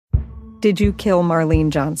Did you kill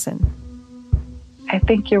Marlene Johnson? I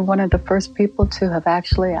think you're one of the first people to have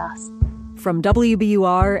actually asked. From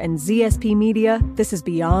WBUR and ZSP Media, this is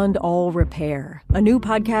Beyond All Repair, a new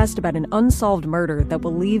podcast about an unsolved murder that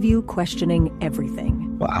will leave you questioning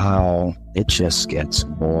everything. Wow, it just gets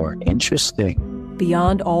more interesting.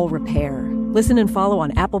 Beyond All Repair. Listen and follow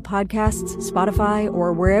on Apple Podcasts, Spotify,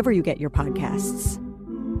 or wherever you get your podcasts.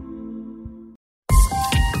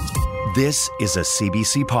 This is a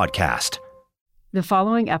CBC podcast. The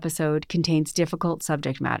following episode contains difficult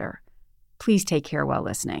subject matter. Please take care while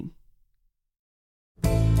listening.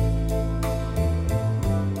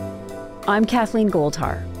 I'm Kathleen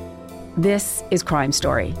Goldhar. This is Crime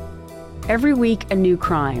Story. Every week, a new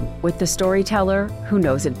crime with the storyteller who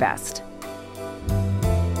knows it best.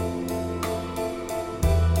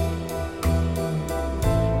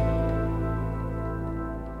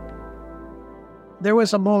 There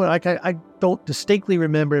was a moment, I don't distinctly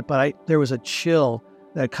remember it, but there was a chill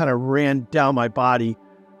that kind of ran down my body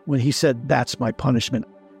when he said, "That's my punishment."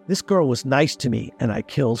 This girl was nice to me, and I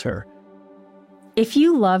killed her. If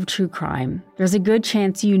you love true crime, there's a good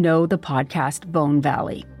chance you know the podcast Bone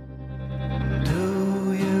Valley.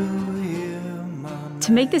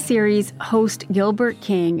 To make the series, host Gilbert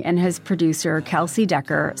King and his producer Kelsey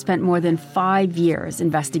Decker spent more than 5 years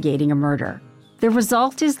investigating a murder. The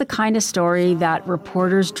result is the kind of story that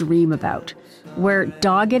reporters dream about, where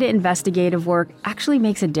dogged investigative work actually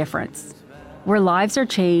makes a difference, where lives are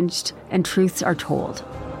changed and truths are told.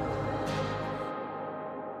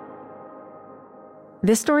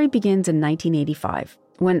 This story begins in 1985,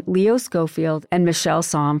 when Leo Schofield and Michelle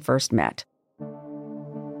Somm first met.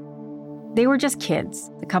 They were just kids,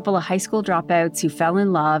 a couple of high school dropouts who fell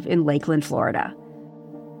in love in Lakeland, Florida.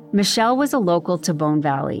 Michelle was a local to Bone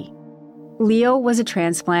Valley. Leo was a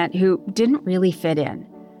transplant who didn't really fit in.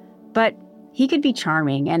 But he could be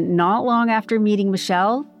charming, and not long after meeting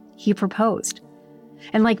Michelle, he proposed.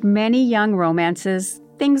 And like many young romances,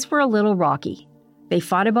 things were a little rocky. They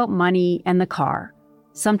fought about money and the car.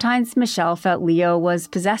 Sometimes Michelle felt Leo was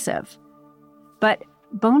possessive. But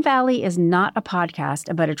Bone Valley is not a podcast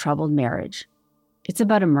about a troubled marriage. It's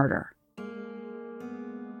about a murder.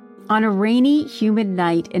 On a rainy, humid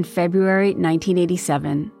night in February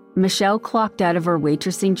 1987, Michelle clocked out of her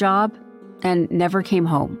waitressing job and never came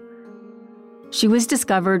home. She was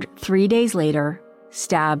discovered 3 days later,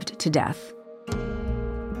 stabbed to death.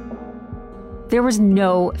 There was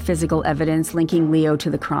no physical evidence linking Leo to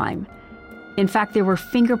the crime. In fact, there were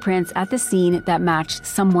fingerprints at the scene that matched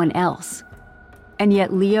someone else. And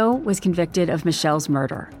yet Leo was convicted of Michelle's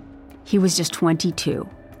murder. He was just 22,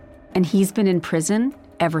 and he's been in prison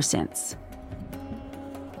ever since.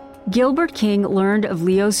 Gilbert King learned of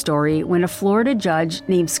Leo's story when a Florida judge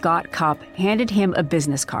named Scott Cupp handed him a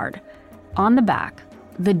business card. On the back,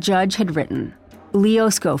 the judge had written, "Leo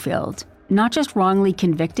Schofield, not just wrongly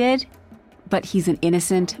convicted, but he's an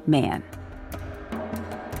innocent man."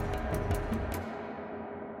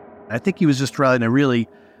 I think he was just trying to really,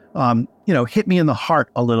 hit me in the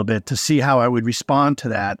heart a little bit to see how I would respond to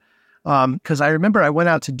that. Because I remember I went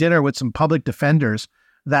out to dinner with some public defenders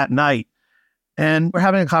that night, and we're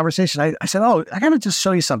having a conversation. I said, I got to just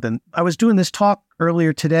show you something. I was doing this talk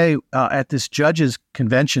earlier today at this judge's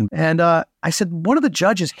convention, and I said, one of the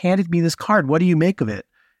judges handed me this card. What do you make of it?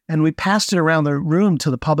 And we passed it around the room to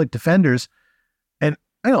the public defenders, and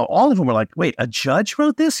all of them were like, wait, a judge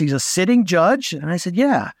wrote this? He's a sitting judge? And I said,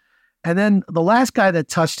 yeah. And then the last guy that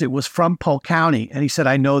touched it was from Polk County, and he said,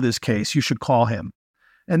 I know this case. You should call him.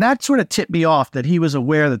 And that sort of tipped me off that he was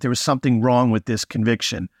aware that there was something wrong with this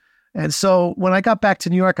conviction. And so when I got back to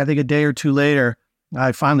New York, I think a day or two later,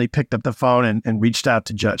 I finally picked up the phone and reached out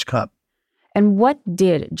to Judge Cupp. And what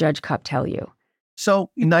did Judge Cupp tell you? So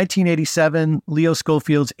in 1987, Leo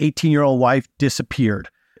Schofield's 18-year-old wife disappeared.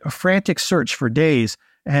 A frantic search for days.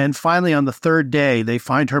 And finally, on the third day, they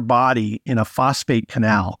find her body in a phosphate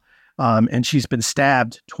canal. And she's been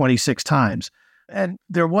stabbed 26 times. And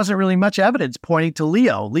there wasn't really much evidence pointing to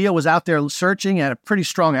Leo. Leo was out there searching, had a pretty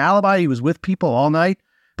strong alibi. He was with people all night.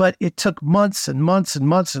 But it took months and months and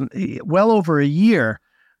months, and well over a year,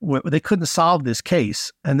 they couldn't solve this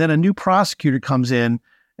case. And then a new prosecutor comes in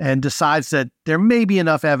and decides that there may be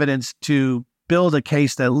enough evidence to build a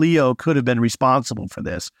case that Leo could have been responsible for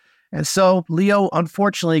this. And so Leo,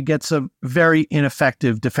 unfortunately, gets a very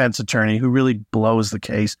ineffective defense attorney who really blows the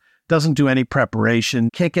case. Doesn't do any preparation,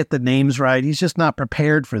 can't get the names right. He's just not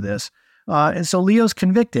prepared for this. And so Leo's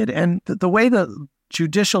convicted. And the way the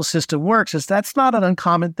judicial system works is that's not an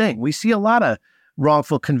uncommon thing. We see a lot of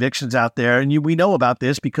wrongful convictions out there. And we know about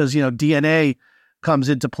this because, DNA comes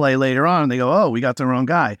into play later on. And they go, oh, we got the wrong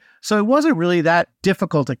guy. So it wasn't really that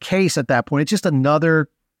difficult a case at that point. It's just another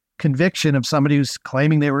conviction of somebody who's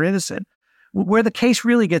claiming they were innocent. Where the case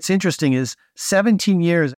really gets interesting is 17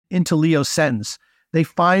 years into Leo's sentence, they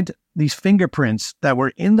find these fingerprints that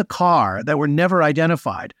were in the car that were never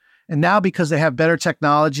identified. And now because they have better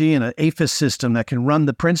technology and an APHIS system that can run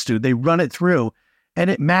the prints through, they run it through and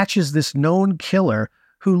it matches this known killer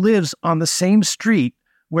who lives on the same street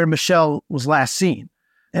where Michelle was last seen.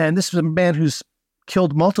 And this is a man who's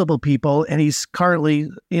killed multiple people and he's currently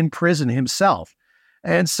in prison himself.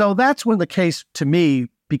 And so that's when the case, to me,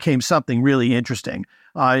 became something really interesting.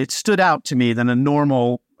 It stood out to me than a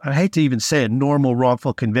normal, I hate to even say it, normal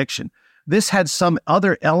wrongful conviction. This had some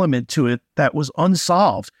other element to it that was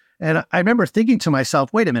unsolved. And I remember thinking to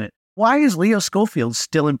myself, wait a minute, why is Leo Schofield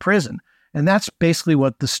still in prison? And that's basically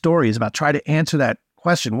what the story is about, try to answer that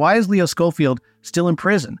question. Why is Leo Schofield still in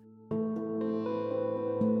prison?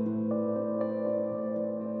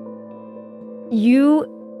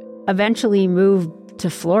 You eventually moved to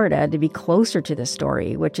Florida to be closer to the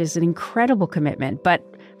story, which is an incredible commitment. But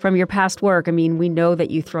from your past work, I mean, we know that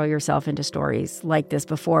you throw yourself into stories like this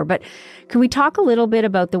before. But can we talk a little bit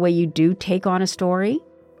about the way you do take on a story?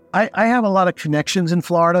 I have a lot of connections in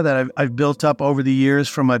Florida that I've built up over the years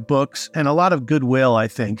from my books and a lot of goodwill, I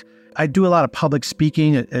think. I do a lot of public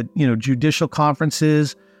speaking at judicial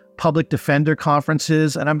conferences, public defender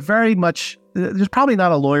conferences, and I'm very much, there's probably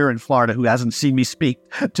not a lawyer in Florida who hasn't seen me speak,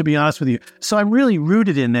 to be honest with you. So I'm really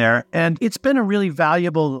rooted in there, and it's been a really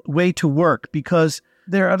valuable way to work because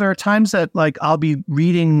there are times that I'll be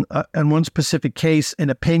reading on one specific case an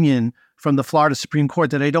opinion from the Florida Supreme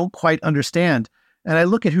Court that I don't quite understand. And I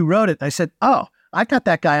look at who wrote it, and I said, oh, I got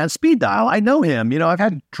that guy on speed dial. I know him. I've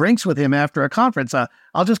had drinks with him after a conference.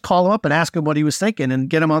 I'll just call him up and ask him what he was thinking and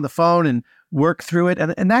get him on the phone and work through it.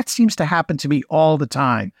 And that seems to happen to me all the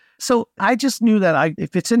time. So I just knew that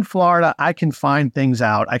if it's in Florida, I can find things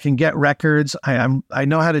out. I can get records. I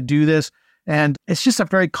know how to do this. And it's just a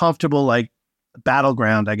very comfortable,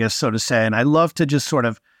 battleground, I guess, so to say. And I love to just sort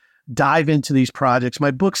of dive into these projects.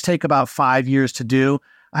 My books take about 5 years to do.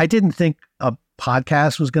 I didn't think a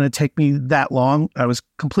podcast was going to take me that long. I was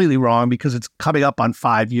completely wrong because it's coming up on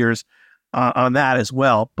 5 years on that as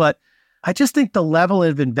well. But I just think the level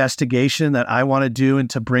of investigation that I want to do and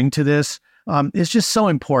to bring to this is just so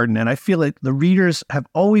important. And I feel like the readers have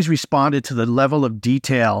always responded to the level of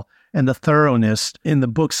detail and the thoroughness in the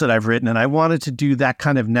books that I've written. And I wanted to do that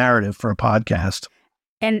kind of narrative for a podcast.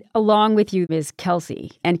 And along with you is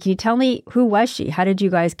Kelsey. And can you tell me, who was she? How did you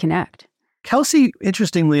guys connect? Kelsey,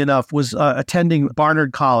 interestingly enough, was attending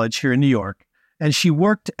Barnard College here in New York, and she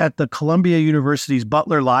worked at the Columbia University's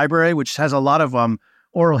Butler Library, which has a lot of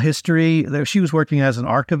oral history. She was working as an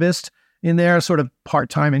archivist in there, sort of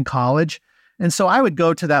part-time in college. And so I would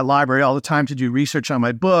go to that library all the time to do research on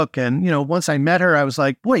my book. And, once I met her, I was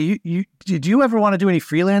like, boy, did you ever want to do any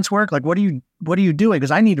freelance work? What are you doing? Because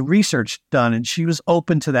I need research done. And she was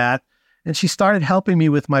open to that. And she started helping me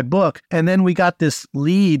with my book. And then we got this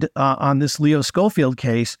lead on this Leo Schofield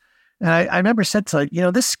case. And I remember said to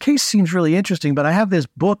her, this case seems really interesting, but I have this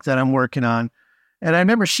book that I'm working on. And I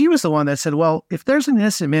remember she was the one that said, well, if there's an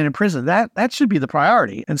innocent man in prison, that should be the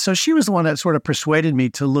priority. And so she was the one that sort of persuaded me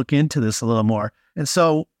to look into this a little more. And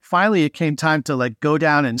so finally it came time to go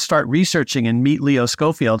down and start researching and meet Leo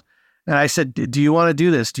Schofield. And I said, do you want to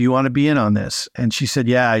do this? Do you want to be in on this? And she said,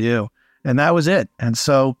 yeah, I do. And that was it. And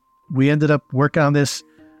so we ended up working on this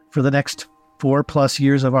for the next 4+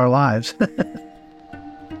 years of our lives.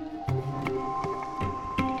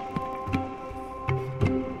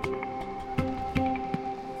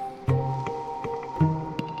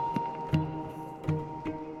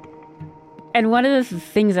 And one of the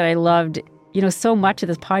things that I loved, so much of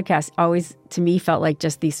this podcast always, to me, felt like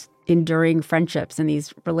just these enduring friendships and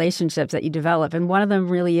these relationships that you develop. And one of them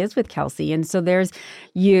really is with Kelsey. And so there's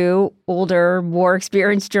you, older, more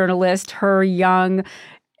experienced journalist, her young.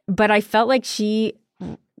 But I felt like she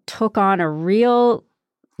took on a real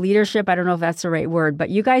leadership. I don't know if that's the right word, but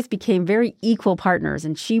you guys became very equal partners.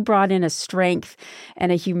 And she brought in a strength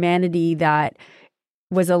and a humanity that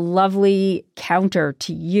was a lovely counter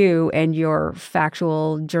to you and your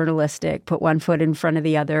factual journalistic, put one foot in front of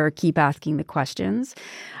the other, keep asking the questions.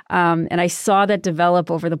 And I saw that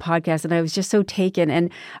develop over the podcast, and I was just so taken.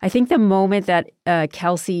 And I think the moment that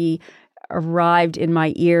Kelsey arrived in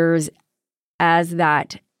my ears as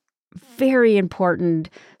that very important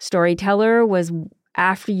storyteller was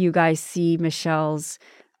after you guys see Michelle's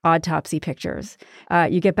autopsy pictures.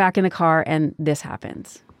 You get back in the car, and this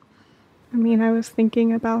happens. I mean, I was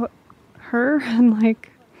thinking about her and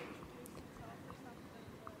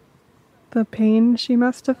the pain she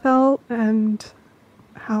must have felt and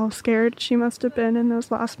how scared she must have been in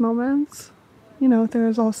those last moments. You know, there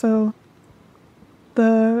was also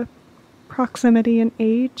the proximity in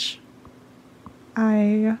age.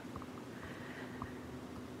 I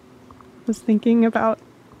was thinking about,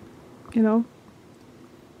 you know,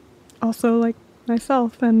 also like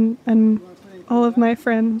myself and all of my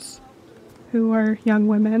friends who are young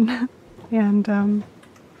women and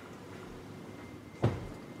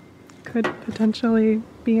could potentially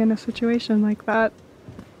be in a situation like that.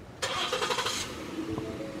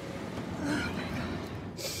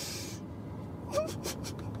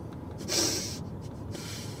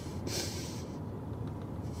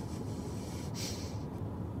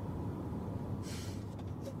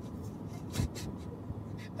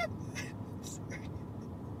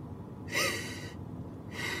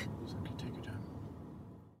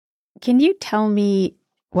 Can you tell me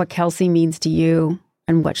what Kelsey means to you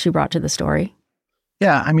and what she brought to the story?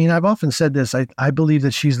 Yeah, I mean, I've often said this. I believe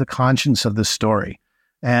that she's the conscience of this story.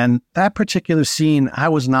 And that particular scene, I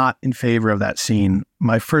was not in favor of that scene.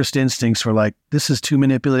 My first instincts were like, this is too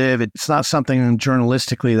manipulative. It's not something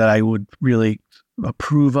journalistically that I would really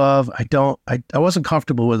approve of. I wasn't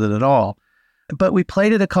comfortable with it at all. But we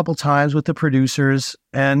played it a couple times with the producers,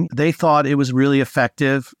 and they thought it was really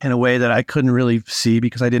effective in a way that I couldn't really see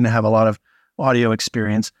because I didn't have a lot of audio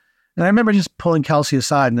experience. And I remember just pulling Kelsey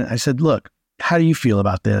aside and I said, look, how do you feel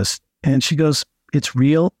about this? And she goes, it's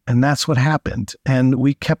real. And that's what happened. And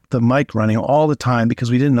we kept the mic running all the time because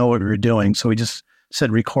we didn't know what we were doing. So we just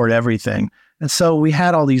said, record everything. And so we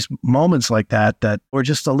had all these moments like that were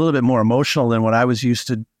just a little bit more emotional than what I was used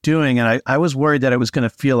to doing. And I was worried that it was going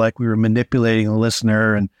to feel like we were manipulating the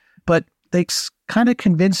listener. But they kind of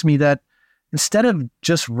convinced me that instead of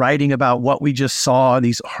just writing about what we just saw,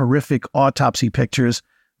 these horrific autopsy pictures,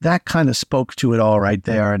 that kind of spoke to it all right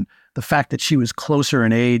there. And the fact that she was closer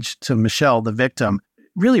in age to Michelle, the victim,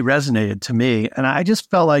 really resonated to me. And I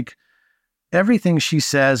just felt like everything she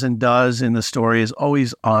says and does in the story is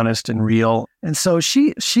always honest and real. And so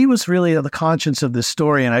she was really the conscience of this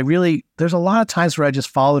story. And there's a lot of times where I just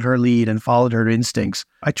followed her lead and followed her instincts.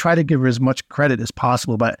 I try to give her as much credit as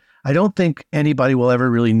possible, but I don't think anybody will ever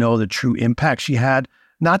really know the true impact she had,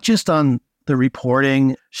 not just on the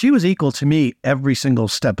reporting. She was equal to me every single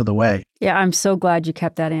step of the way. Yeah, I'm so glad you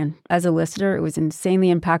kept that in. As a listener, it was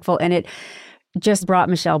insanely impactful, and it just brought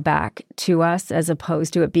Michelle back to us as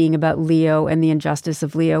opposed to it being about Leo and the injustice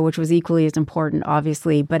of Leo, which was equally as important,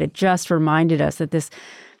 obviously, but it just reminded us that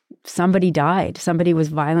somebody died, somebody was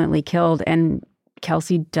violently killed, and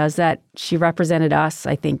Kelsey does that. She represented us,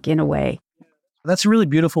 I think, in a way. That's a really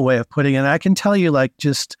beautiful way of putting it. And I can tell you,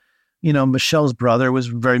 Michelle's brother was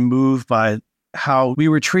very moved by how we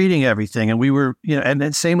were treating everything. And we were, and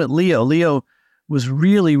then same with Leo. Leo was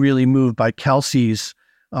really, really moved by Kelsey's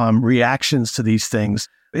reactions to these things.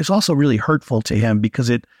 It's also really hurtful to him because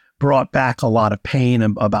it brought back a lot of pain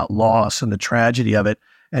about loss and the tragedy of it.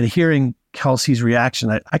 And hearing Kelsey's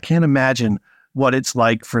reaction, I can't imagine what it's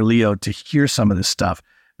like for Leo to hear some of this stuff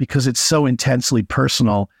because it's so intensely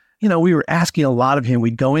personal. We were asking a lot of him.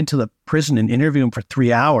 We'd go into the prison and interview him for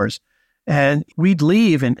 3 hours and we'd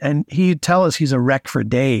leave and he'd tell us he's a wreck for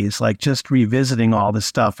days, like just revisiting all this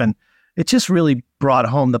stuff. And it just really brought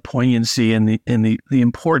home the poignancy and the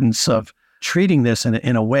importance of treating this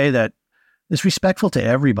in a way that is respectful to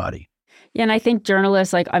everybody. Yeah, and I think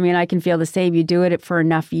journalists, I can feel the same. You do it for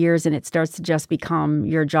enough years and it starts to just become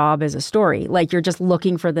your job as a story. Like you're just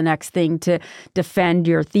looking for the next thing to defend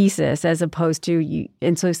your thesis as opposed to you.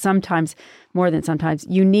 And so sometimes, more than sometimes,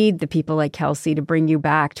 you need the people like Kelsey to bring you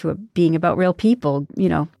back to being about real people,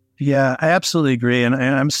 Yeah, I absolutely agree. And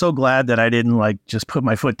I'm so glad that I didn't just put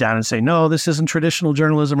my foot down and say, no, this isn't traditional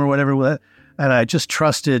journalism or whatever. And I just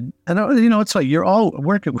trusted. And, it's like you're all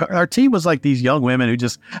working. Our team was like these young women who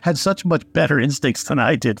just had such much better instincts than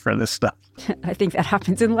I did for this stuff. I think that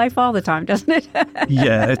happens in life all the time, doesn't it?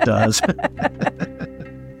 Yeah, it does.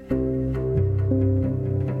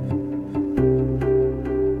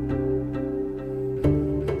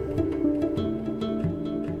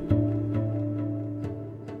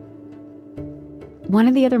 One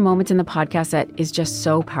of the other moments in the podcast that is just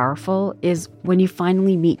so powerful is when you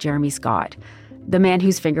finally meet Jeremy Scott, the man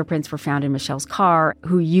whose fingerprints were found in Michelle's car,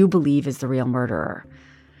 who you believe is the real murderer.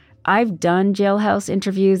 I've done jailhouse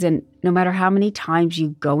interviews, and no matter how many times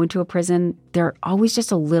you go into a prison, they're always just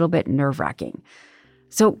a little bit nerve-wracking.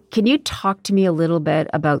 So can you talk to me a little bit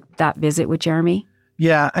about that visit with Jeremy?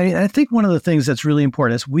 Yeah, I think one of the things that's really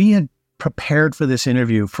important is we had prepared for this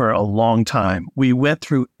interview for a long time. We went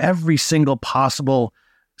through every single possible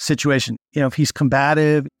situation. If he's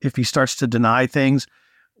combative, if he starts to deny things,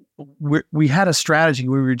 we had a strategy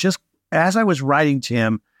where we were just, as I was writing to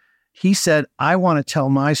him, he said, I want to tell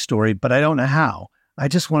my story, but I don't know how. I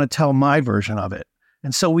just want to tell my version of it.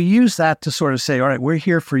 And so we use that to sort of say, all right, we're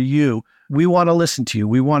here for you. We want to listen to you.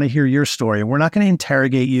 We want to hear your story. And we're not going to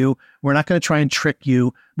interrogate you. We're not going to try and trick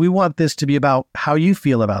you. We want this to be about how you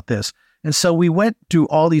feel about this. And so we went through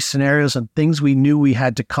all these scenarios and things we knew we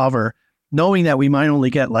had to cover, knowing that we might only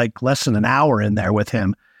get like less than an hour in there with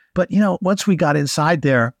him. But, once we got inside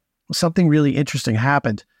there, something really interesting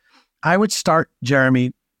happened. I would start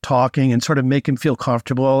Jeremy talking and sort of make him feel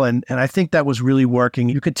comfortable. And I think that was really working.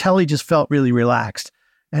 You could tell he just felt really relaxed.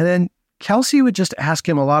 And then Kelsey would just ask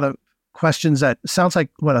him a lot of questions that sounds like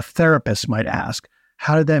what a therapist might ask.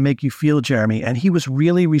 How did that make you feel, Jeremy? And he was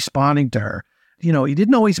really responding to her. He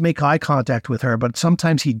didn't always make eye contact with her, but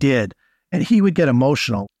sometimes he did. And he would get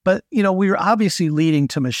emotional. But, we were obviously leading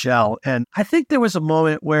to Michelle. And I think there was a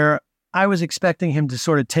moment where I was expecting him to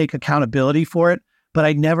sort of take accountability for it, but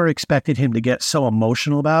I never expected him to get so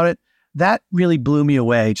emotional about it. That really blew me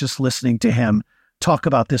away, just listening to him talk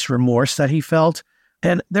about this remorse that he felt.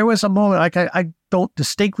 And there was a moment, like I don't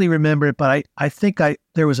distinctly remember it, but I think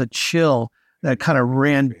there was a chill that kind of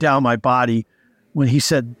ran down my body when he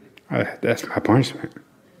said, that's my punishment.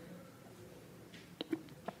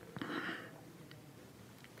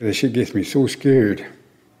 That shit gets me so scared.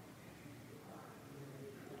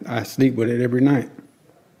 I sleep with it every night.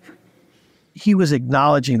 He was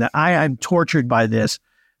acknowledging that I'm tortured by this.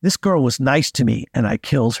 This girl was nice to me and I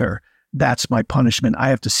killed her. That's my punishment. I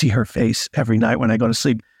have to see her face every night when I go to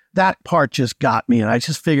sleep. That part just got me. And I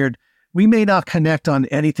just figured we may not connect on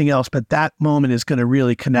anything else, but that moment is going to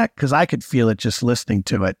really connect because I could feel it just listening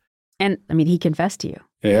to it. And he confessed to you.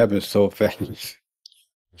 It happened so fast.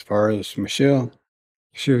 As far as Michelle,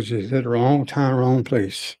 she was just at the wrong time, wrong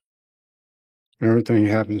place. Everything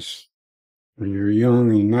happens when you're young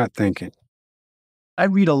and not thinking. I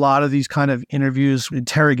read a lot of these kind of interviews,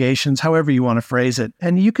 interrogations, however you want to phrase it.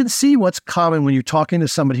 And you can see what's common when you're talking to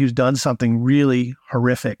somebody who's done something really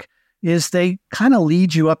horrific is they kind of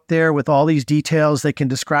lead you up there with all these details. They can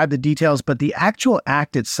describe the details, but the actual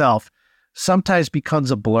act itself sometimes becomes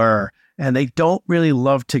a blur and they don't really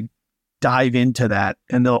love to dive into that.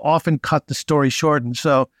 And they'll often cut the story short. And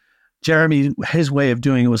so Jeremy, his way of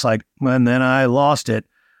doing it was like, and then I lost it.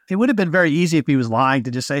 It would have been very easy if he was lying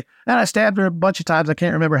to just say, and I stabbed her a bunch of times. I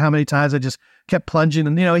can't remember how many times. I just kept plunging.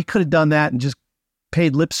 And, he could have done that and just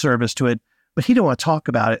paid lip service to it. But he didn't want to talk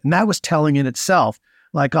about it. And that was telling in itself.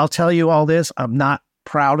 Like, I'll tell you all this. I'm not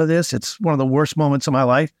proud of this. It's one of the worst moments of my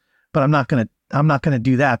life. But I'm not going to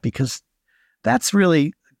do that because that's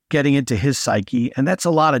really getting into his psyche. And that's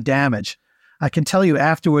a lot of damage. I can tell you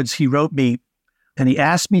afterwards, he wrote me and he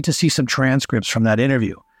asked me to see some transcripts from that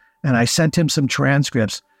interview. And I sent him some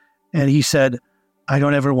transcripts. And he said, I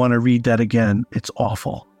don't ever want to read that again. It's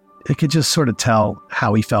awful. It could just sort of tell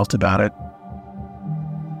how he felt about it.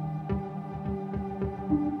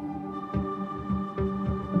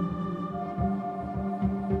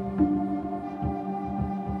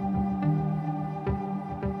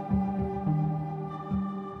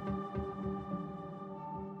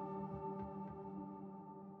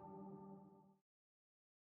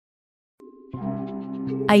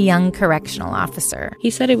 A young correctional officer. He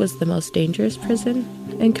said it was the most dangerous prison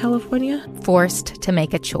in California. Forced to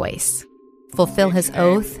make a choice. Fulfill his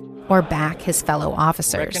oath or back his fellow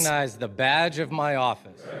officers. Recognize the badge of my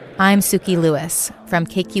office. I'm Suki Lewis. From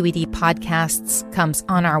KQED Podcasts comes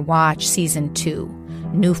On Our Watch Season 2,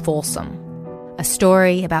 New Folsom. A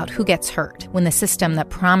story about who gets hurt when the system that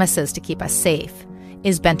promises to keep us safe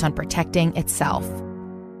is bent on protecting itself.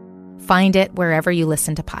 Find it wherever you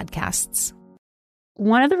listen to podcasts.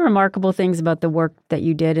 One of the remarkable things about the work that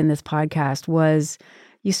you did in this podcast was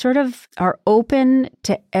you sort of are open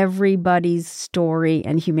to everybody's story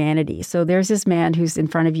and humanity. So there's this man who's in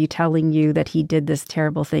front of you telling you that he did this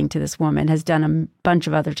terrible thing to this woman, has done a bunch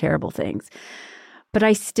of other terrible things. But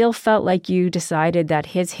I still felt like you decided that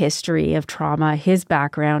his history of trauma, his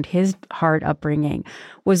background, his hard upbringing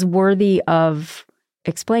was worthy of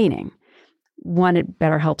explaining. One, it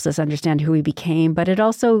better helps us understand who he became, but it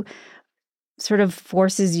also sort of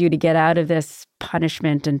forces you to get out of this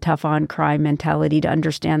punishment and tough on crime mentality to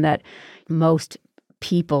understand that most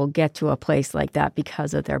people get to a place like that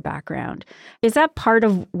because of their background. Is that part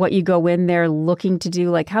of what you go in there looking to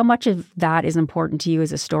do? Like, how much of that is important to you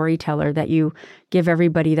as a storyteller, that you give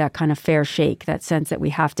everybody that kind of fair shake, that sense that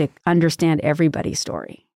we have to understand everybody's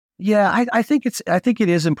story? Yeah, I think it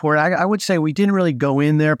is important. I would say we didn't really go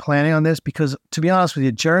in there planning on this because, to be honest with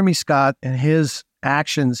you, Jeremy Scott and his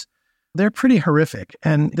actions, they're pretty horrific.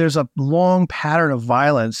 And there's a long pattern of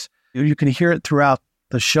violence. You can hear it throughout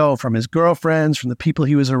the show, from his girlfriends, from the people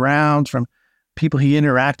he was around, from people he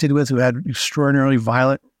interacted with who had extraordinarily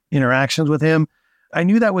violent interactions with him. I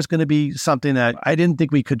knew that was going to be something that I didn't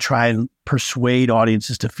think we could try and persuade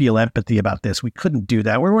audiences to feel empathy about this. We couldn't do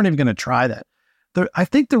that. We weren't even going to try that. I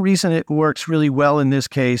think the reason it works really well in this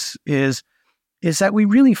case is that we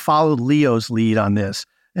really followed Leo's lead on this.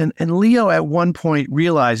 And Leo at one point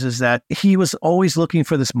realizes that he was always looking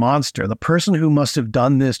for this monster. The person who must have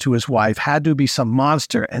done this to his wife had to be some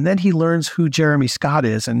monster. And then he learns who Jeremy Scott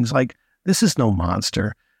is. And he's like, this is no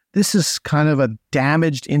monster. This is kind of a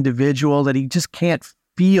damaged individual that he just can't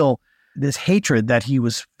feel this hatred that he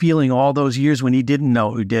was feeling all those years when he didn't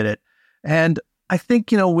know who did it. And I think,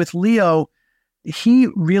 with Leo, he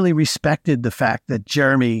really respected the fact that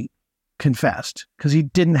Jeremy confessed because he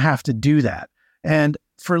didn't have to do that. And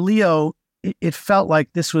for Leo, it felt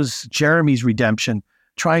like this was Jeremy's redemption,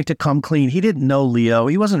 trying to come clean. He didn't know Leo.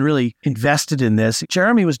 He wasn't really invested in this.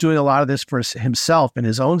 Jeremy was doing a lot of this for himself and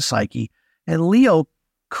his own psyche. And Leo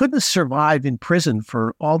couldn't survive in prison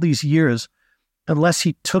for all these years unless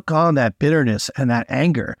he took on that bitterness and that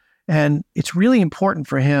anger. And it's really important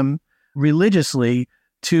for him religiously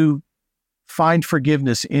to find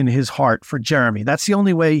forgiveness in his heart for Jeremy. That's the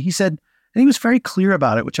only way, he said, and he was very clear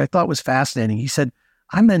about it, which I thought was fascinating. He said,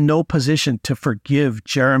 I'm in no position to forgive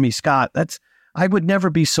Jeremy Scott. I would never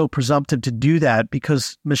be so presumptive to do that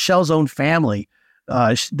because Michelle's own family,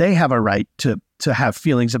 they have a right to have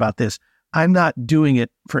feelings about this. I'm not doing it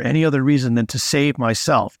for any other reason than to save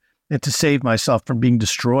myself and to save myself from being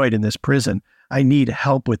destroyed in this prison. I need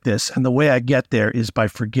help with this. And the way I get there is by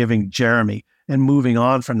forgiving Jeremy and moving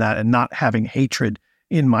on from that and not having hatred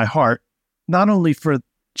in my heart, not only for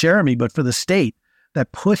Jeremy, but for the state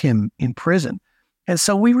that put him in prison. And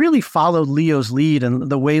so we really followed Leo's lead, and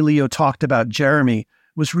the way Leo talked about Jeremy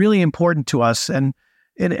was really important to us. And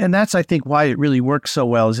that's, I think, why it really works so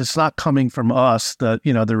well, is it's not coming from us, the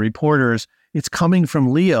reporters. It's coming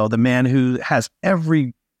from Leo, the man who has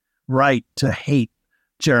every right to hate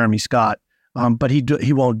Jeremy Scott, but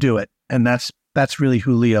he won't do it. And that's really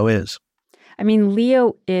who Leo is. I mean,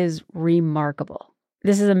 Leo is remarkable.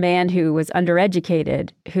 This is a man who was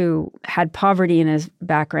undereducated, who had poverty in his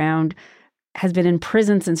background, has been in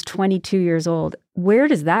prison since 22 years old. Where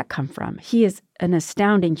does that come from? He is an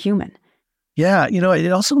astounding human. Yeah,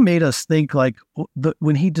 it also made us think, like,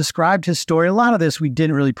 when he described his story, a lot of this we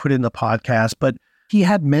didn't really put in the podcast, but he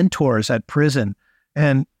had mentors at prison,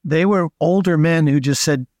 and they were older men who just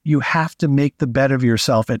said, you have to make the best of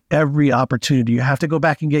yourself at every opportunity. You have to go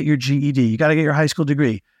back and get your GED. You got to get your high school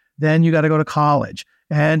degree. Then you got to go to college.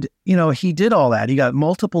 And, he did all that. He got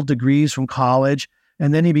multiple degrees from college,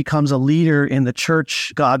 and then he becomes a leader in the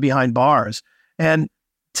church, God Behind Bars. And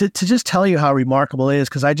to just tell you how remarkable it is,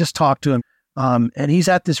 because I just talked to him, and he's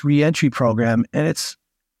at this reentry program, and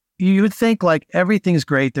you would think like everything's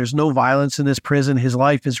great. There's no violence in this prison. His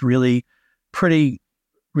life is really pretty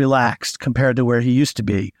relaxed compared to where he used to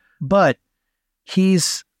be. But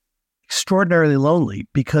he's extraordinarily lonely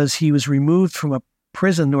because he was removed from a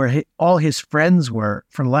prison where all his friends were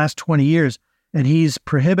for the last 20 years, and he's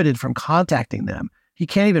prohibited from contacting them. He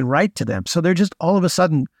can't even write to them. So they're just, all of a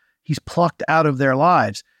sudden, he's plucked out of their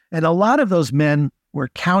lives. And a lot of those men were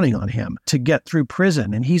counting on him to get through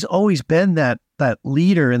prison. And he's always been that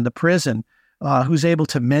leader in the prison who's able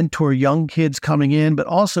to mentor young kids coming in, but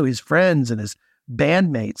also his friends and his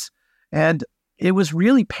bandmates. And it was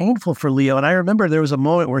really painful for Leo. And I remember there was a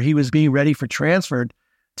moment where he was being ready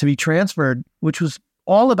to be transferred, which was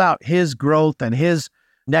all about his growth and his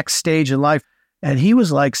next stage in life. And he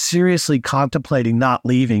was like seriously contemplating not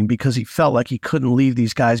leaving because he felt like he couldn't leave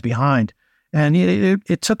these guys behind. And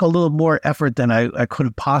it took a little more effort than I could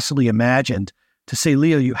have possibly imagined to say,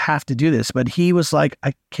 Leo, you have to do this. But he was like,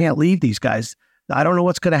 I can't leave these guys. I don't know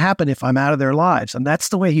what's going to happen if I'm out of their lives. And that's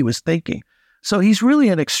the way he was thinking. So he's really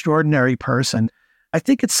an extraordinary person. I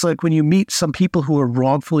think it's like when you meet some people who are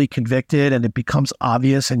wrongfully convicted and it becomes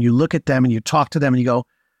obvious and you look at them and you talk to them and you go,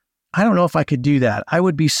 I don't know if I could do that. I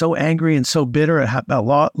would be so angry and so bitter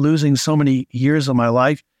about losing so many years of my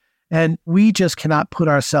life. And we just cannot put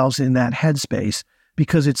ourselves in that headspace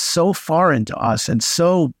because it's so foreign to us and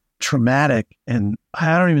so traumatic. And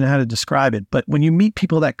I don't even know how to describe it. But when you meet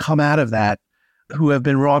people that come out of that, who have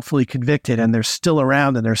been wrongfully convicted and they're still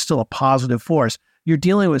around and they're still a positive force, you're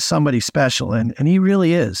dealing with somebody special. And he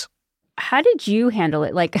really is. How did you handle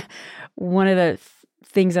it? Like, one of the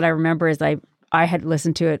things that I remember is I had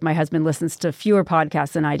listened to it. My husband listens to fewer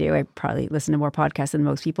podcasts than I do. I probably listen to more podcasts than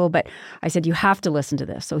most people, but I said, you have to listen to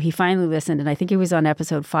this. So he finally listened. And I think it was on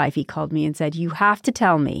episode 5. He called me and said, you have to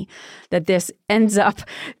tell me that this ends up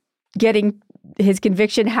getting his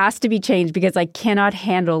conviction has to be changed because I cannot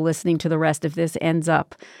handle listening to the rest if this ends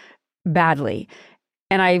up badly.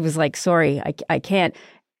 And I was like, sorry, I can't.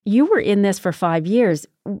 You were in this for 5 years.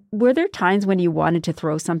 Were there times when you wanted to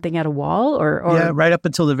throw something at a wall or? Yeah, right up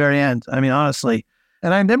until the very end. I mean, honestly.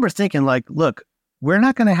 And I remember thinking like, look, we're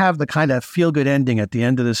not going to have the kind of feel-good ending at the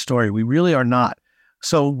end of this story. We really are not.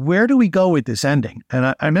 So where do we go with this ending? And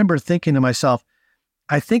I remember thinking to myself,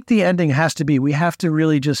 I think the ending has to be, we have to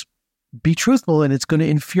really just be truthful and it's going to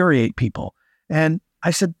infuriate people. And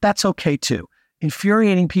I said, that's okay too.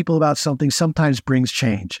 Infuriating people about something sometimes brings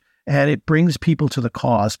change and it brings people to the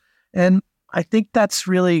cause. And I think that's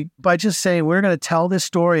really by just saying we're going to tell this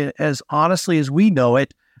story as honestly as we know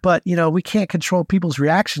it. But, you know, we can't control people's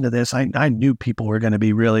reaction to this. I knew people were going to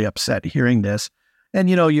be really upset hearing this. And,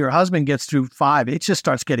 you know, your husband gets through 5. It just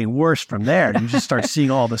starts getting worse from there. You just start seeing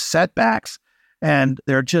all the setbacks and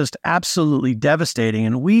they're just absolutely devastating.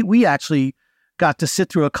 And we actually got to sit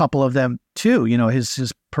through a couple of them too. You know,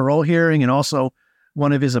 his parole hearing and also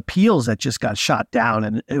one of his appeals that just got shot down.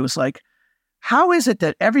 And it was like, how is it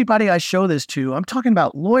that everybody I show this to, I'm talking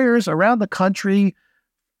about lawyers around the country,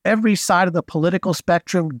 every side of the political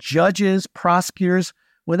spectrum, judges, prosecutors,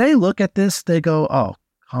 when they look at this, they go, oh,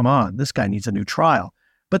 come on, this guy needs a new trial.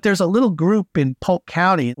 But there's a little group in Polk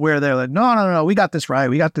County where they're like, no, we got this right.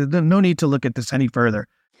 No need to look at this any further.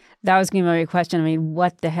 That was going to be my question. I mean,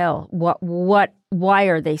 what the hell? Why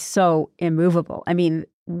are they so immovable? I mean,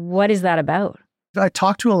 what is that about? I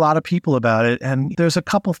talked to a lot of people about it, and there's a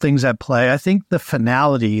couple things at play. I think the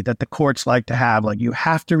finality that the courts like to have, like you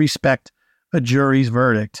have to respect a jury's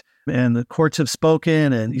verdict, and the courts have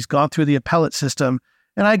spoken, and he's gone through the appellate system,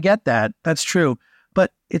 and I get that. That's true,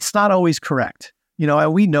 but it's not always correct. You know,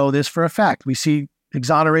 we know this for a fact. We see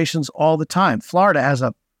exonerations all the time. Florida has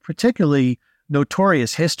a particularly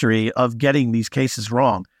notorious history of getting these cases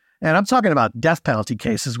wrong, and I'm talking about death penalty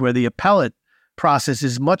cases where the appellate process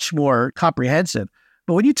is much more comprehensive.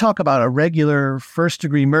 But when you talk about a regular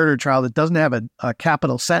first-degree murder trial that doesn't have a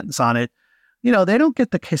capital sentence on it, you know, they don't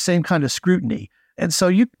get the same kind of scrutiny. And so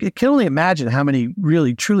you can only imagine how many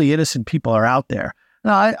really, truly innocent people are out there.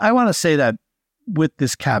 Now, I want to say that with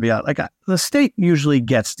this caveat, like the state usually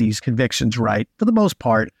gets these convictions right for the most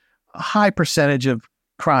part. A high percentage of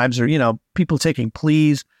crimes are, you know, people taking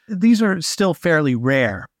pleas. These are still fairly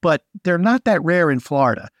rare, but they're not that rare in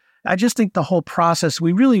Florida. I just think the whole process,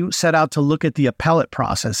 we really set out to look at the appellate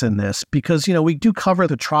process in this because, you know, we do cover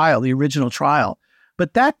the trial, the original trial.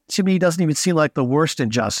 But that, to me, doesn't even seem like the worst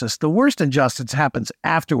injustice. The worst injustice happens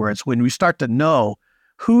afterwards when we start to know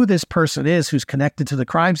who this person is who's connected to the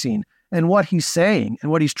crime scene and what he's saying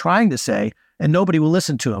and what he's trying to say, and nobody will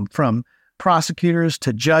listen to him, from prosecutors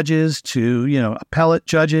to judges to, you know, appellate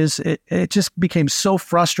judges. It just became so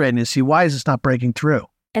frustrating to see, why is this not breaking through?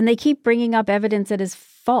 And they keep bringing up evidence that is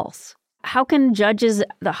false. How can judges,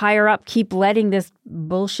 the higher up, keep letting this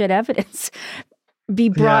bullshit evidence be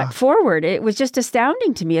brought forward? It was just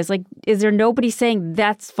astounding to me. It's like, is there nobody saying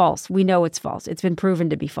that's false? We know it's false. It's been proven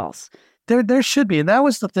to be false. There should be. And that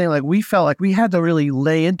was the thing. Like, we felt like we had to really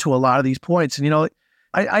lay into a lot of these points. And, you know,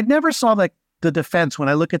 I never saw like the defense. When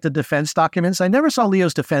I look at the defense documents, I never saw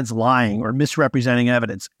Leo's defense lying or misrepresenting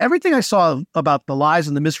evidence. Everything I saw about the lies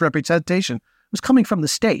and the misrepresentation was coming from the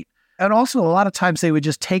state. And also a lot of times they would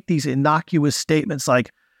just take these innocuous statements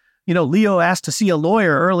like, you know, Leo asked to see a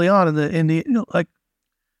lawyer early on in the you know, like,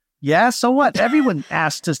 yeah, so what? Everyone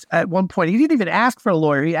asked us at one point. He didn't even ask for a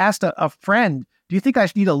lawyer. He asked a friend, do you think I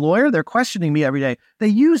need a lawyer? They're questioning me every day. They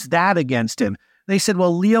used that against him. They said,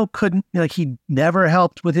 well, Leo couldn't, like, he never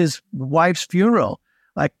helped with his wife's funeral.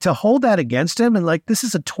 Like, to hold that against him, and like, this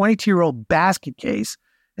is a 22-year-old basket case.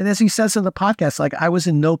 And as he says in the podcast, like, I was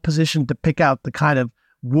in no position to pick out the kind of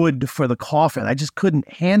wood for the coffin. I just couldn't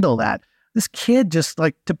handle that. This kid, just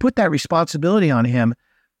like, to put that responsibility on him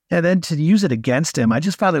and then to use it against him, I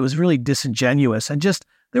just found it was really disingenuous. And just,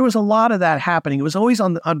 there was a lot of that happening. It was always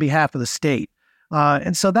on behalf of the state.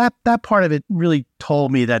 And so that part of it really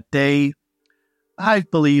told me that I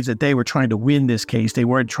believe that they were trying to win this case. They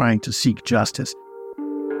weren't trying to seek justice.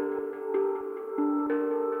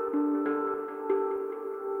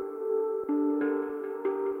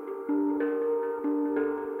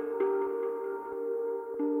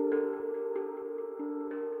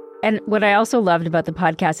 And what I also loved about the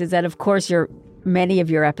podcast is that, of course, many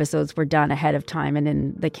of your episodes were done ahead of time and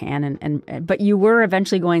in the can, but you were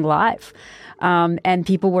eventually going live, and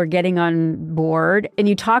people were getting on board. And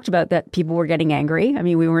you talked about that people were getting angry. I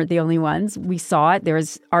mean, we weren't the only ones. We saw it. There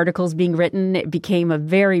was articles being written. It became a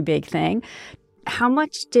very big thing. How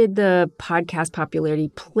much did the podcast popularity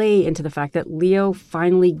play into the fact that Leo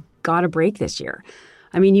finally got a break this year?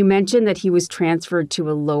 I mean, you mentioned that he was transferred to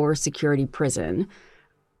a lower security prison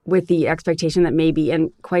with the expectation that maybe,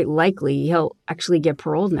 and quite likely, he'll actually get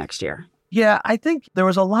paroled next year. Yeah, I think there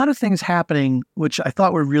was a lot of things happening which I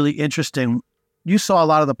thought were really interesting. You saw a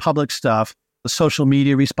lot of the public stuff, the social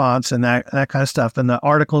media response and that kind of stuff, and the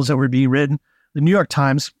articles that were being written. The New York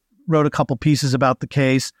Times wrote a couple pieces about the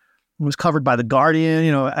case. It was covered by The Guardian.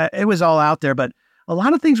 It was all out there, but a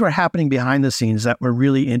lot of things were happening behind the scenes that were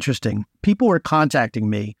really interesting. People were contacting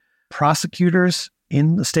me. Prosecutors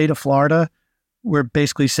in the state of Florida were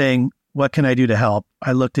basically saying, what can I do to help?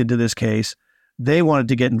 I looked into this case. They wanted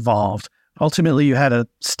to get involved. Ultimately, you had a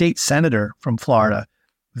state senator from Florida,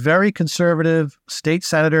 very conservative state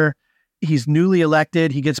senator. He's newly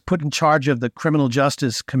elected. He gets put in charge of the Criminal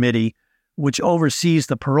Justice Committee, which oversees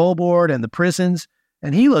the parole board and the prisons.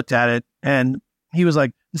 And he looked at it and he was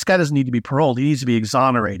like, this guy doesn't need to be paroled. He needs to be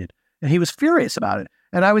exonerated. And he was furious about it.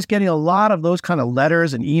 And I was getting a lot of those kind of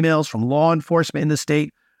letters and emails from law enforcement in the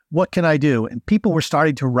state. What can I do? And people were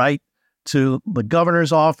starting to write to the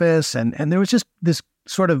governor's office. And there was just this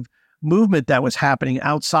sort of movement that was happening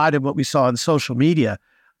outside of what we saw on social media.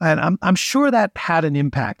 And I'm sure that had an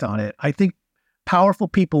impact on it. I think powerful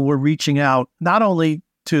people were reaching out, not only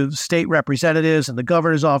to state representatives and the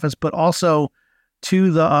governor's office, but also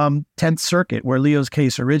to the 10th Circuit, where Leo's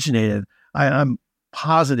case originated. I'm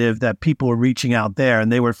positive that people were reaching out there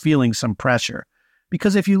and they were feeling some pressure.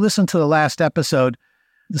 Because if you listen to the last episode,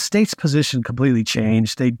 the state's position completely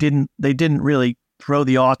changed. They didn't really throw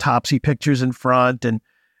the autopsy pictures in front, and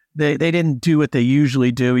they didn't do what they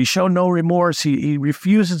usually do. He showed no remorse. He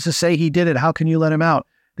refuses to say he did it. How can you let him out?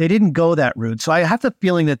 They didn't go that route. So I have the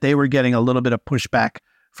feeling that they were getting a little bit of pushback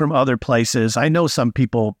from other places. I know some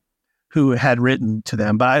people who had written to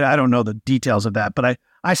them, but I don't know the details of that. But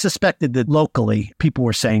I suspected that locally people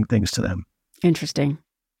were saying things to them. Interesting.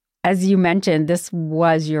 As you mentioned, this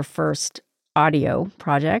was your first audio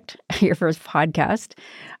project, your first podcast.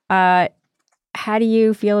 How do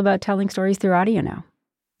you feel about telling stories through audio now?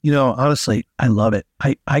 Honestly, I love it.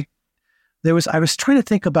 I was trying to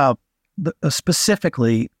think about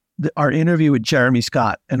specifically our interview with Jeremy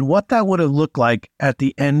Scott and what that would have looked like at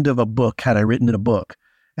the end of a book had I written a book,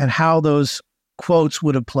 and how those quotes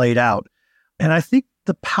would have played out. And I think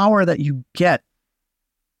the power that you get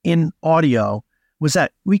in audio was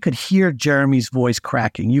that we could hear Jeremy's voice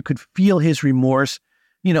cracking. You could feel his remorse.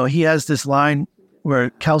 He has this line where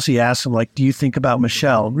Kelsey asks him, do you think about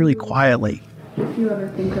Michelle? Really quietly. If you ever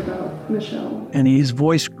think about Michelle. And his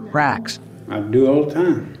voice cracks. I do all the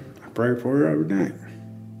time. I pray for her every night.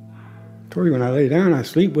 I told you when I lay down, I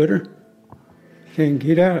sleep with her. Can't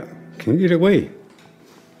get out. Can't get away.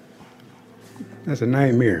 That's a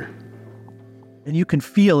nightmare. And you can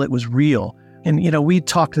feel it was real. And, we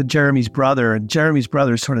talked to Jeremy's brother, and Jeremy's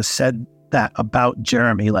brother sort of said that about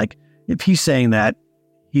Jeremy. If he's saying that,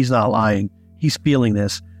 he's not lying. He's feeling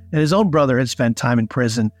this. And his own brother had spent time in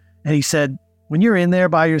prison. And he said, when you're in there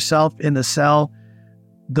by yourself in the cell,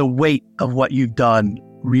 the weight of what you've done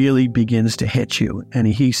really begins to hit you. And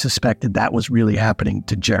he suspected that was really happening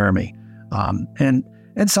to Jeremy.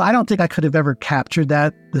 And so I don't think I could have ever captured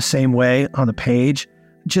that the same way on the page.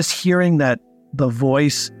 Just hearing that the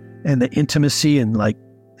voice and the intimacy and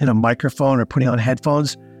in a microphone or putting on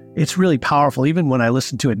headphones, it's really powerful. Even when I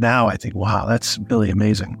listen to it now, I think, wow, that's really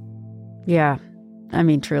amazing. Yeah, I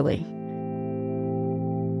mean, truly.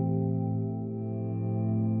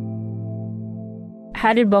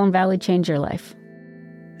 How did Bone Valley change your life?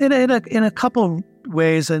 In a couple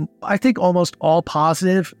ways, and I think almost all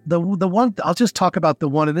positive. The one, I'll just talk about the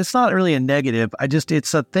one, and it's not really a negative.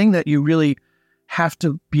 It's a thing that you really have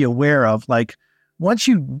to be aware of. Once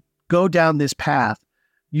you go down this path,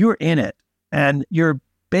 you're in it, and you're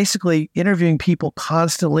basically interviewing people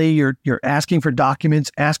constantly. You're asking for documents,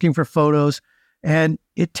 asking for photos, and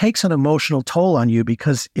it takes an emotional toll on you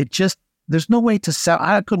because there's no way to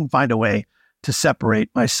I couldn't find a way to separate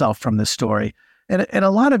myself from this story. And a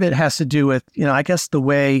lot of it has to do with, I guess the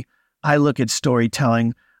way I look at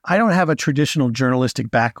storytelling. I don't have a traditional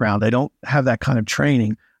journalistic background. I don't have that kind of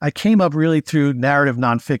training. I came up really through narrative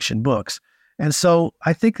nonfiction books. And so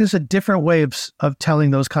I think there's a different way of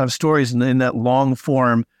telling those kind of stories in that long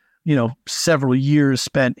form, several years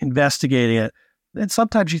spent investigating it. And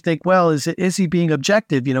sometimes you think, well, is he being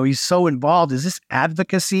objective? He's so involved. Is this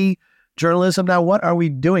advocacy journalism? Now, what are we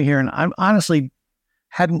doing here? And I'm honestly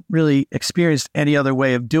hadn't really experienced any other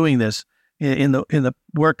way of doing this in the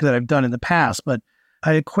work that I've done in the past. But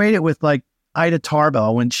I equate it with Ida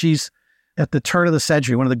Tarbell when she's at the turn of the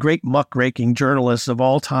century, one of the great muckraking journalists of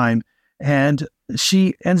all time. And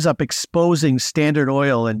she ends up exposing Standard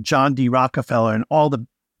Oil and John D. Rockefeller and all the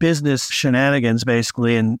business shenanigans,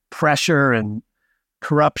 basically, and pressure and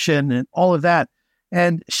corruption and all of that.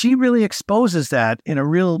 And she really exposes that in a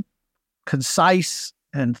real concise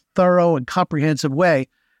and thorough and comprehensive way.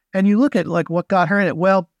 And you look at like what got her in it.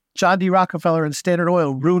 Well, John D. Rockefeller and Standard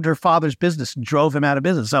Oil ruined her father's business and drove him out of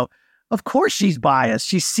business. So of course she's biased.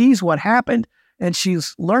 She sees what happened and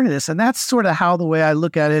she's learning this. And that's sort of how the way I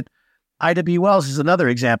look at it. Ida B. Wells is another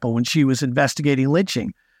example when she was investigating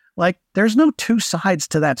lynching. Like, there's no two sides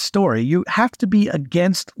to that story. You have to be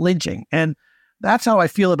against lynching. And that's how I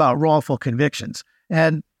feel about wrongful convictions.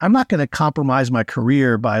 And I'm not going to compromise my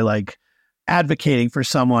career by like advocating for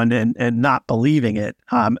someone and not believing it.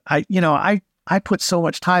 I put so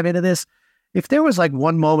much time into this. If there was like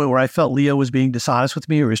one moment where I felt Leo was being dishonest with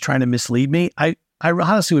me or was trying to mislead me, I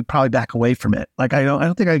honestly would probably back away from it. Like, I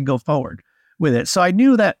don't think I can go forward with it. So I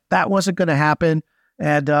knew that wasn't going to happen.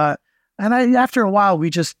 And after a while,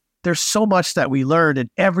 there's so much that we learned and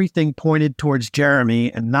everything pointed towards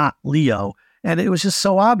Jeremy and not Leo. And it was just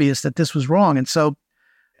so obvious that this was wrong. And so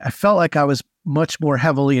I felt like I was much more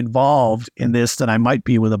heavily involved in this than I might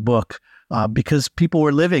be with a book because people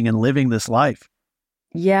were living this life.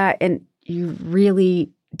 Yeah. And you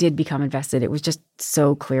really did become invested. It was just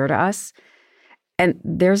so clear to us. And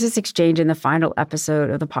there's this exchange in the final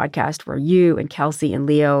episode of the podcast where you and Kelsey and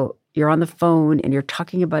Leo, you're on the phone and you're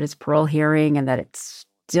talking about his parole hearing and that it's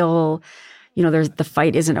still, the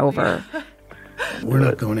fight isn't over. We're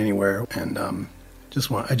not going anywhere. And I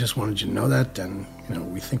just wanted you to know that. And,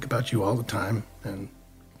 we think about you all the time. And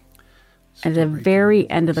at the very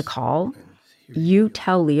end of the call, you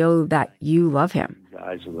tell Leo that you love him. You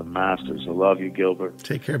guys are the masters. I love you, Gilbert.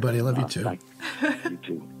 Take care, buddy. I love you too. You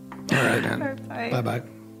too. All right, man. Bye-bye.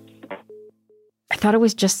 I thought it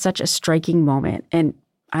was just such a striking moment. And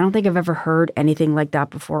I don't think I've ever heard anything like that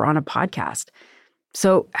before on a podcast.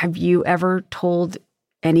 So have you ever told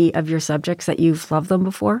any of your subjects that you've loved them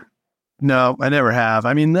before? No, I never have.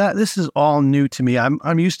 I mean, this is all new to me.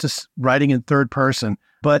 I'm used to writing in third person,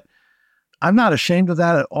 but I'm not ashamed of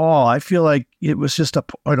that at all. I feel like it was just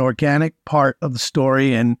an organic part of the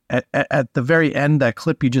story. And at the very end, that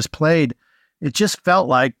clip you just played, it just felt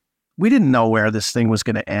like we didn't know where this thing was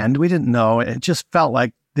going to end. We didn't know. It just felt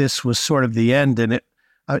like this was sort of the end. And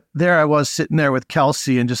there I was sitting there with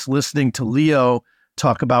Kelsey and just listening to Leo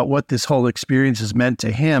talk about what this whole experience has meant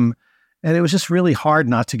to him. And it was just really hard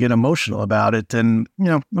not to get emotional about it. And,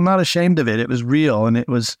 I'm not ashamed of it. It was real. And it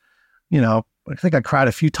was, I think I cried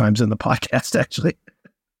a few times in the podcast, actually.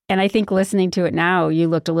 And I think listening to it now, you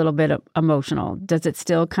looked a little bit emotional. Does it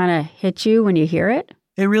still kind of hit you when you hear it?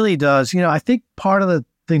 It really does. I think part of the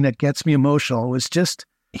thing that gets me emotional was just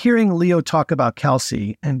hearing Leo talk about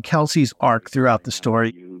Kelsey and Kelsey's arc throughout the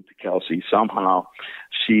story. Kelsey, somehow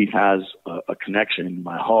she has a connection in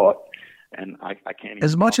my heart. And I can't.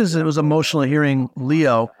 As much as it was emotional hearing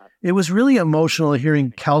Leo, it was really emotional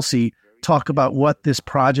hearing Kelsey talk about what this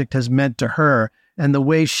project has meant to her and the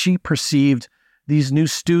way she perceived these new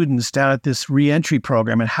students down at this reentry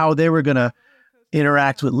program and how they were going to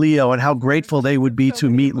interact with Leo and how grateful they would be to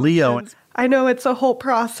meet Leo. I know it's a whole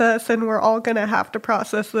process and we're all going to have to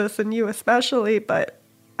process this, and you especially, but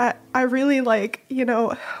I really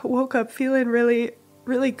woke up feeling really,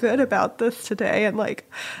 really good about this today. And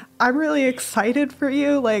I'm really excited for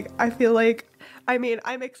you. I feel like, I'm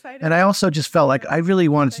excited. And I also just felt like I really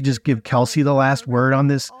wanted to just give Kelsey the last word on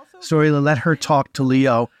this story and let her talk to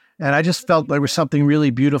Leo. And I just felt there was something really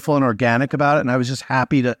beautiful and organic about it. And I was just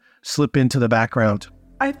happy to slip into the background.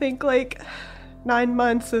 I think 9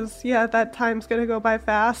 months is, that time's going to go by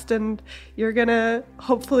fast, and you're going to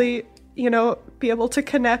hopefully, be able to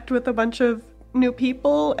connect with a bunch of new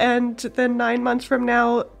people. And then 9 months from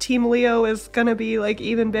now, Team Leo is going to be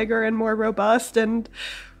even bigger and more robust. And,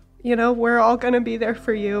 we're all going to be there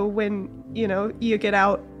for you when, you get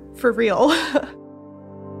out for real.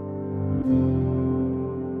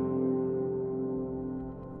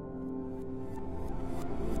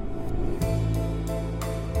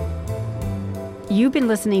 You've been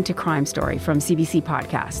listening to Crime Story from CBC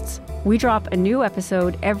Podcasts. We drop a new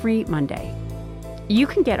episode every Monday. You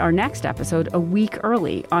can get our next episode a week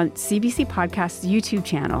early on CBC Podcast's YouTube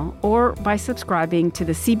channel or by subscribing to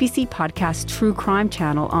the CBC Podcast True Crime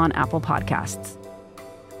channel on Apple Podcasts.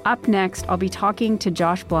 Up next, I'll be talking to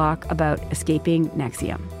Josh Block about escaping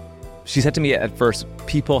NXIVM. She said to me at first,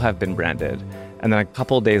 people have been branded. And then a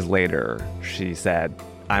couple of days later, she said,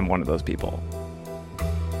 I'm one of those people.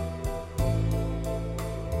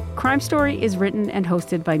 Crime Story is written and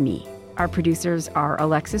hosted by me. Our producers are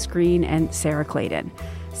Alexis Green and Sarah Clayton.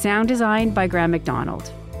 Sound designed by Graham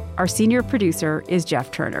McDonald. Our senior producer is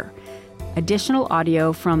Jeff Turner. Additional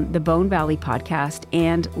audio from the Bone Valley podcast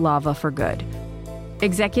and Lava for Good.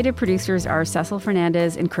 Executive producers are Cecil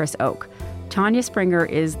Fernandez and Chris Oak. Tanya Springer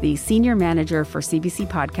is the senior manager for CBC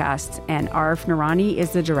Podcasts, and Arif Narani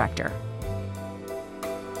is the director.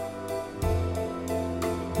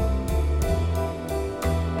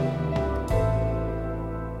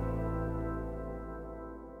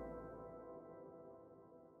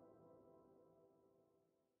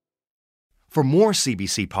 For more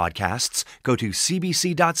CBC podcasts, go to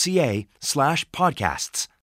cbc.ca/podcasts.